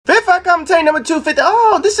commentary number 250.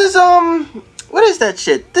 Oh, this is what is that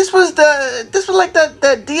shit? This was like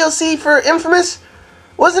that DLC for InFamous,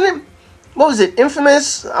 wasn't it? What was it?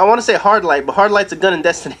 InFamous? I want to say Hard Light, but Hard Light's a gun in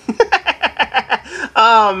Destiny.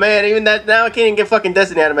 Oh man, even that now I can't even get fucking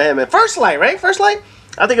Destiny out of my head, man. First Light, right? First Light?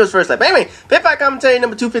 I think it was First Light. But anyway, Pit Fight commentary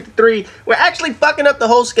number 253. We're actually fucking up the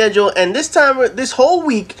whole schedule, and this time, this whole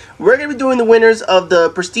week, we're gonna be doing the winners of the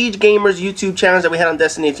Prestige Gamers YouTube challenge that we had on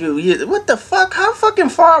Destiny 2. What the fuck? How fucking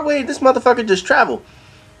far away did this motherfucker just travel?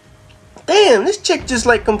 Damn, this chick just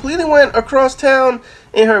like completely went across town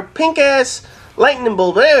in her pink ass lightning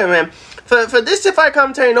bolt. But anyway, man. For this Pit Fight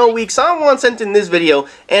commentary all week, Sonwon sent in this video,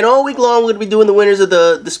 and all week long we're going to be doing the winners of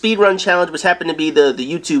the speedrun challenge, which happened to be the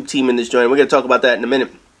YouTube team in this joint. We're going to talk about that in a minute.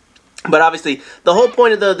 But obviously, the whole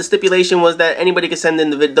point of the stipulation was that anybody could send in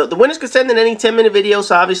the video. The winners could send in any 10-minute video,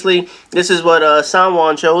 so obviously this is what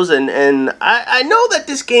Sonwon chose, and I know that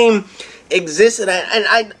this game exists,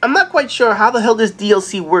 and I'm not quite sure how the hell this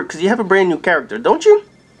DLC works, because you have a brand new character, don't you?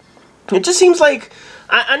 It just seems like...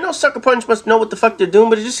 I know Sucker Punch must know what the fuck they're doing,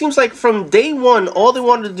 but it just seems like from day one, all they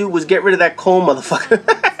wanted to do was get rid of that Cole motherfucker.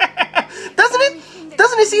 Doesn't it?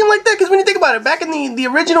 Doesn't it seem like that? Because when you think about it, back in the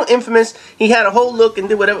original InFamous, he had a whole look and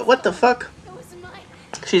did whatever. What the fuck?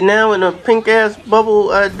 She's now in a pink-ass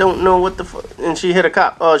bubble. I don't know what the fuck. And she hit a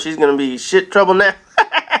cop. Oh, she's going to be shit trouble now.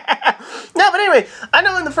 No, but anyway, I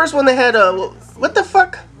know in the first one they had, what the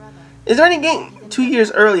fuck? Is there any game 2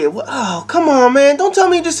 years earlier? Oh, come on, man. Don't tell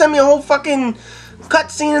me you just sent me a whole fucking...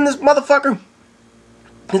 cutscene in this motherfucker.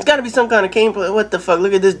 It's got to be some kind of gameplay. What the fuck?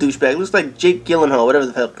 Look at this douchebag. Looks like Jake Gyllenhaal, whatever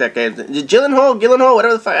the fuck that guy is. Is it Gyllenhaal,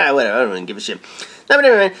 whatever the fuck. Whatever. I don't even give a shit. No, but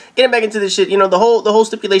anyway, man, getting back into this shit. You know, the whole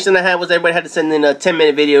stipulation I had was everybody had to send in a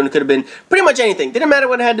 10-minute video, and it could have been pretty much anything. Didn't matter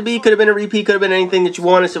what it had to be. Could have been a repeat. Could have been anything that you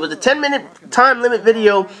wanted. So it was a 10-minute time limit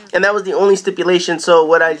video, and that was the only stipulation. So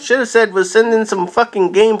what I should have said was send in some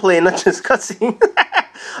fucking gameplay and not just cutscene.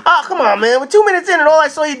 Oh, come on, man. We're 2 minutes in, and all I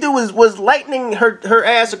saw you do was lightning her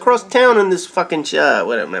ass across town in this fucking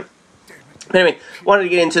whatever, man. Anyway, wanted to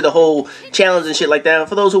get into the whole challenge and shit like that.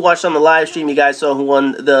 For those who watched on the live stream, you guys saw who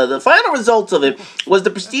won. The final results of it was the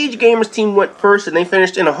Prestige Gamers team went first, and they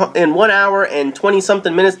finished in 1 hour and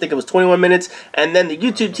 20-something minutes. I think it was 21 minutes. And then the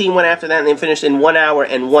YouTube team went after that, and they finished in 1 hour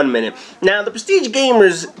and 1 minute. Now, the Prestige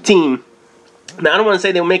Gamers team, now I don't want to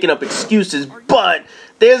say they were making up excuses, but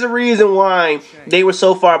there's a reason why they were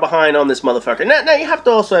so far behind on this motherfucker. Now you have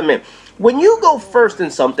to also admit, when you go first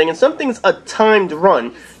in something, and something's a timed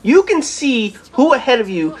run, you can see who ahead of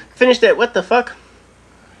you finished at what the fuck.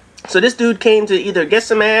 So this dude came to either get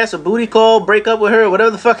some ass, or booty call, break up with her, or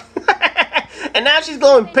whatever the fuck. And now she's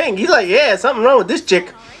glowing pink. He's like, yeah, something wrong with this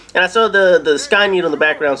chick. And I saw the Sky Needle in the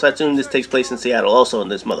background, so I assume this takes place in Seattle also in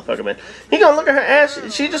this motherfucker, man. He gonna look at her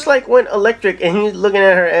ass. She just like went electric, and he's looking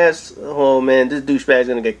at her ass. Oh, man, this douchebag's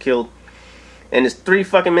gonna get killed. And it's 3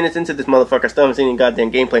 fucking minutes into this motherfucker. I still haven't seen any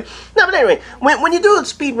goddamn gameplay. No, but anyway, when you do a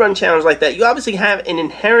speedrun challenge like that, you obviously have an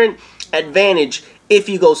inherent advantage if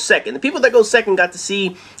you go second. The people that go second got to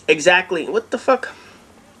see exactly... What the fuck?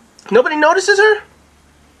 Nobody notices her?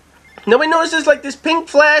 Nobody notices like this pink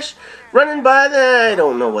flash running by the... I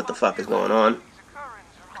don't know what the fuck is going on.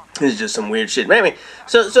 This is just some weird shit. But anyway,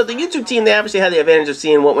 so the YouTube team, they obviously had the advantage of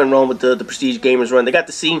seeing what went wrong with the Prestige Gamers run. They got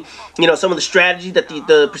to see, you know, some of the strategy that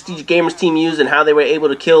the Prestige Gamers team used and how they were able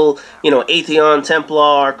to kill, you know, Atheon,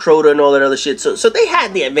 Templar, Crota, and all that other shit. So they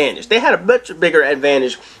had the advantage. They had a much bigger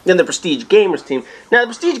advantage than the Prestige Gamers team. Now, the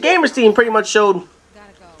Prestige Gamers team pretty much showed...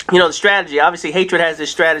 you know, the strategy. Obviously, Hatred has this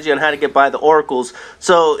strategy on how to get by the oracles.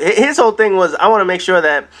 So his whole thing was, I want to make sure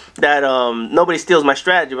that nobody steals my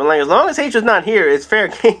strategy. But like, as long as Hatred's not here, it's fair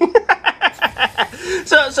game.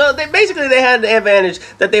 So they basically had the advantage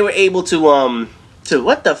that they were able to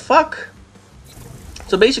what the fuck?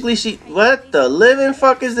 So basically, what the living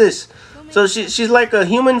fuck is this? So she's like a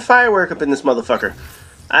human firework up in this motherfucker.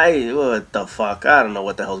 What the fuck? I don't know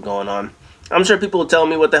what the hell's going on. I'm sure people will tell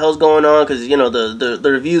me what the hell's going on because, you know,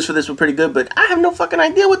 the reviews for this were pretty good, but I have no fucking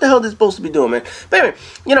idea what the hell they're supposed to be doing, man. But anyway,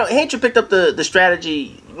 you know, Hatred picked up the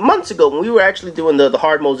strategy months ago when we were actually doing the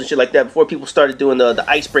hard modes and shit like that before people started doing the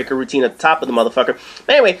icebreaker routine at the top of the motherfucker.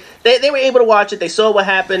 But anyway, they were able to watch it. They saw what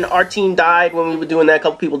happened. Our team died when we were doing that. A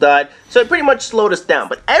couple people died. So it pretty much slowed us down.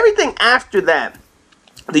 But everything after that,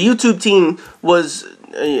 the YouTube team was...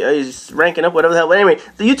 he's ranking up, whatever the hell. But anyway,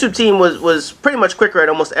 the YouTube team was pretty much quicker at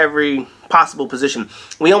almost every possible position.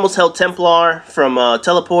 We almost held Templar from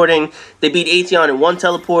teleporting. They beat Atheon in 1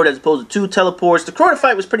 teleport as opposed to 2 teleports. The Crota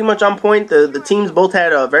fight was pretty much on point. The teams both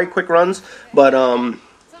had very quick runs, but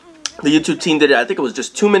the YouTube team did it, I think it was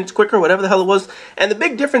just 2 minutes quicker, whatever the hell it was. And the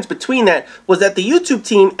big difference between that was that the YouTube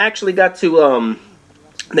team actually got to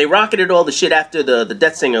They rocketed all the shit after the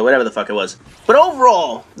Death Singer, whatever the fuck it was. But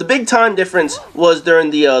overall, the big time difference was during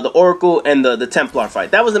the Oracle and the Templar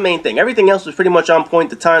fight. That was the main thing. Everything else was pretty much on point.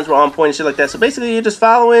 The times were on point and shit like that. So basically, you're just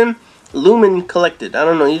following Lumen Collected. I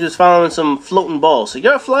don't know. You're just following some floating balls. So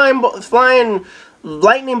you're a flying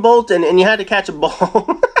lightning bolt, and you had to catch a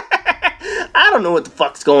ball. I don't know what the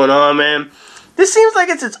fuck's going on, man. This seems like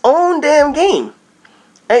it's its own damn game.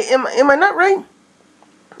 Hey, am I not right?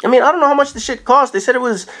 I mean, I don't know how much the shit cost. They said it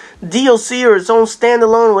was DLC or its own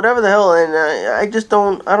standalone, whatever the hell, and I just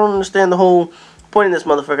don't understand the whole point of this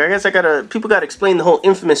motherfucker. I guess people gotta explain the whole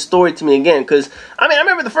infamous story to me again, because, I mean, I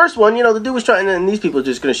remember the first one, you know, the dude was trying, and these people are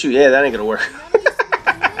just gonna shoot. Yeah, that ain't gonna work.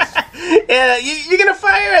 Yeah, you're gonna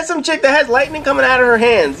fire at some chick that has lightning coming out of her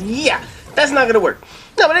hands. Yeah, that's not gonna work.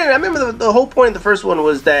 No, but anyway, I remember the whole point of the first one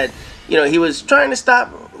was that, you know, he was trying to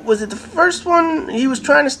stop... Was it the first one? He was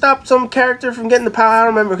trying to stop some character from getting the power. I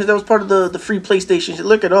don't remember, because that was part of the free PlayStation.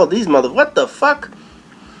 Look at all these what the fuck?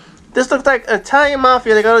 This looks like Italian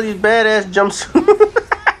Mafia. They got all these badass jumpsuits.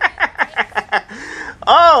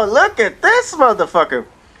 Oh, look at this motherfucker.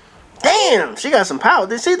 Damn, she got some power.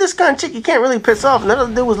 See, this kind of chick you can't really piss off. And that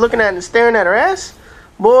other dude was looking at her and staring at her ass.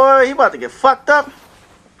 Boy, he about to get fucked up.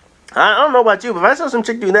 I don't know about you, but if I saw some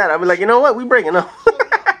chick do that, I'd be like, you know what? We breaking up.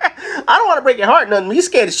 I don't want to break your heart, nothing. You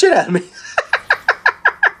scared the shit out of me.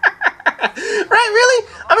 Right, really?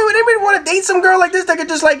 I mean, would anybody want to date some girl like this that could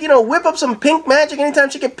just, like, you know, whip up some pink magic anytime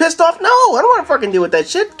she get pissed off? No, I don't want to fucking deal with that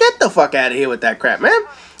shit. Get the fuck out of here with that crap, man.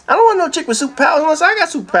 I don't want no chick with superpowers unless I got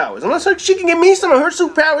superpowers. Unless she can give me some of her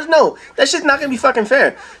superpowers, no. That shit's not going to be fucking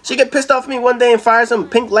fair. She get pissed off at me one day and fire some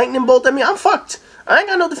pink lightning bolt at me, I'm fucked. I ain't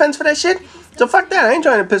got no defense for that shit. So fuck that. I ain't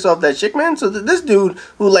trying to piss off that chick, man. So this dude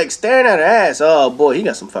who like staring at her ass, oh boy, he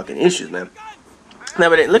got some fucking issues, man. Now,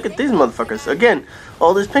 but look at these motherfuckers. Again,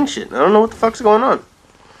 all this pink shit. I don't know what the fuck's going on.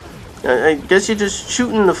 I guess you're just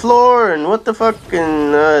shooting the floor and what the fuck,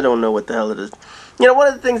 and I don't know what the hell it is. You know, one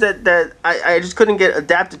of the things that I just couldn't get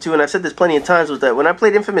adapted to, and I've said this plenty of times, was that when I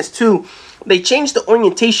played Infamous 2, they changed the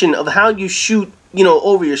orientation of how you shoot, you know,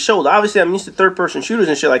 over your shoulder. Obviously, I'm used to third-person shooters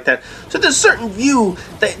and shit like that. So there's a certain view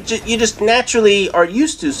that you just naturally are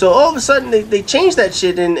used to. So all of a sudden, they changed that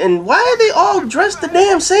shit, and why are they all dressed the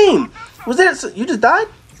damn same? Was there... You just died?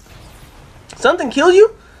 Something killed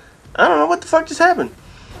you? I don't know what the fuck just happened.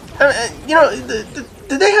 You know,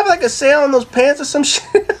 did they have like a sale on those pants or some shit?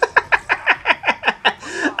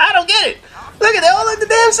 I don't get it. Look at, they all look the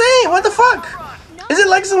damn same. What the fuck? Is it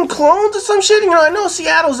like some clones or some shit? You know, I know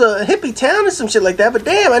Seattle's a hippie town or some shit like that, but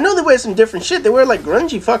damn, I know they wear some different shit. They wear like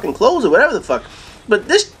grungy fucking clothes or whatever the fuck. But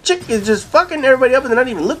this chick is just fucking everybody up and they're not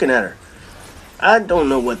even looking at her. I don't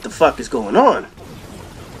know what the fuck is going on.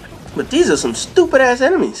 But these are some stupid ass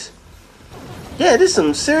enemies. Yeah, this is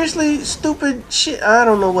some seriously stupid shit. I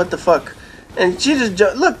don't know what the fuck. And she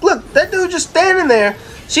just look, that dude just standing there.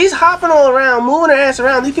 She's hopping all around, moving her ass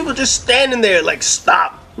around. These people just standing there like,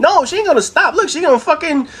 stop. No, she ain't gonna stop. Look, she gonna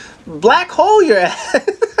fucking black hole your ass.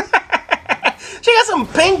 She got some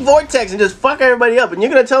pink vortex and just fuck everybody up. And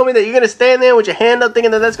you're gonna tell me that you're gonna stand there with your hand up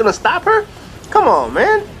thinking that that's gonna stop her? Come on,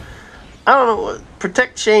 man. I don't know what.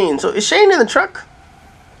 Protect Shane. So is Shane in the truck?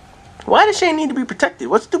 Why does Shane need to be protected?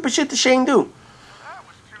 What stupid shit does Shane do?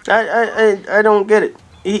 I don't get it.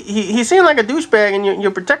 He seemed like a douchebag and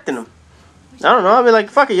you're protecting him. I don't know. I'll be like,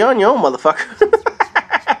 fuck it, you're on your own, motherfucker.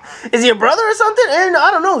 Is he a brother or something? And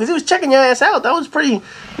I don't know, because he was checking your ass out. That was pretty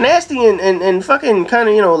nasty and fucking kind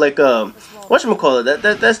of, you know, like,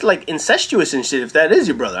 whatchamacallit, that's like incestuous and shit if that is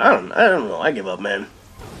your brother. I don't know. I give up, man.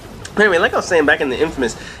 Anyway, like I was saying back in the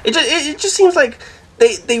Infamous, it just seems like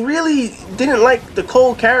they really didn't like the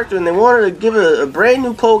Cole character and they wanted to give a brand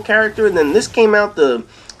new Cole character, and then this came out, the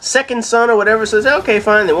second son or whatever, so they said, okay,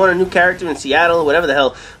 fine, they want a new character in Seattle, whatever the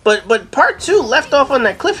hell. But part 2 left off on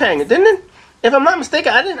that cliffhanger, didn't it? If I'm not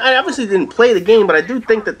mistaken, I obviously didn't play the game, but I do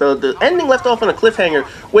think that the ending left off on a cliffhanger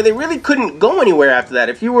where they really couldn't go anywhere after that.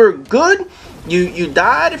 If you were good, you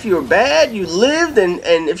died. If you were bad, you lived. And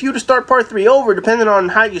if you were to start part 3 over, depending on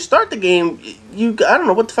how you start the game, I don't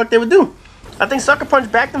know what the fuck they would do. I think Sucker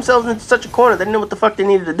Punch backed themselves into such a corner they didn't know what the fuck they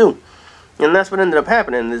needed to do. And that's what ended up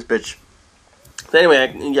happening in this bitch. So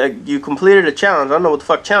anyway, you completed a challenge. I don't know what the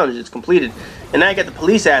fuck challenge it's completed. And now you got the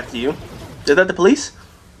police after you. Is that the police?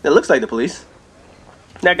 It looks like the police.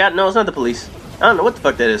 Now, God, no, it's not the police. I don't know what the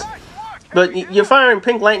fuck that is. But you're firing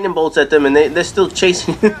pink lightning bolts at them and they're still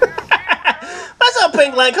chasing you. I saw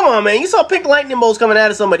pink light. Come on, man. You saw pink lightning bolts coming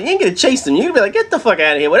out of somebody. You ain't gonna chase them. You're gonna be like, get the fuck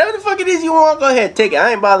out of here. Whatever the fuck it is you want, go ahead, take it.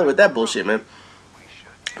 I ain't bothering with that bullshit, man.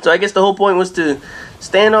 So I guess the whole point was to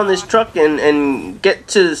stand on this truck and get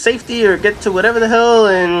to safety or get to whatever the hell,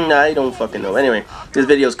 and I don't fucking know. Anyway, this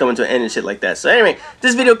video is coming to an end and shit like that. So anyway,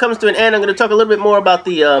 this video comes to an end. I'm going to talk a little bit more about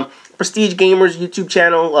the Prestige Gamers YouTube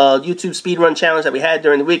channel, YouTube speedrun challenge that we had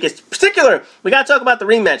during the week. In particular, we got to talk about the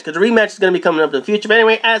rematch, because the rematch is going to be coming up in the future. But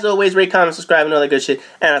anyway, as always, rate, comment, subscribe, and all that good shit,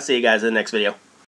 and I'll see you guys in the next video.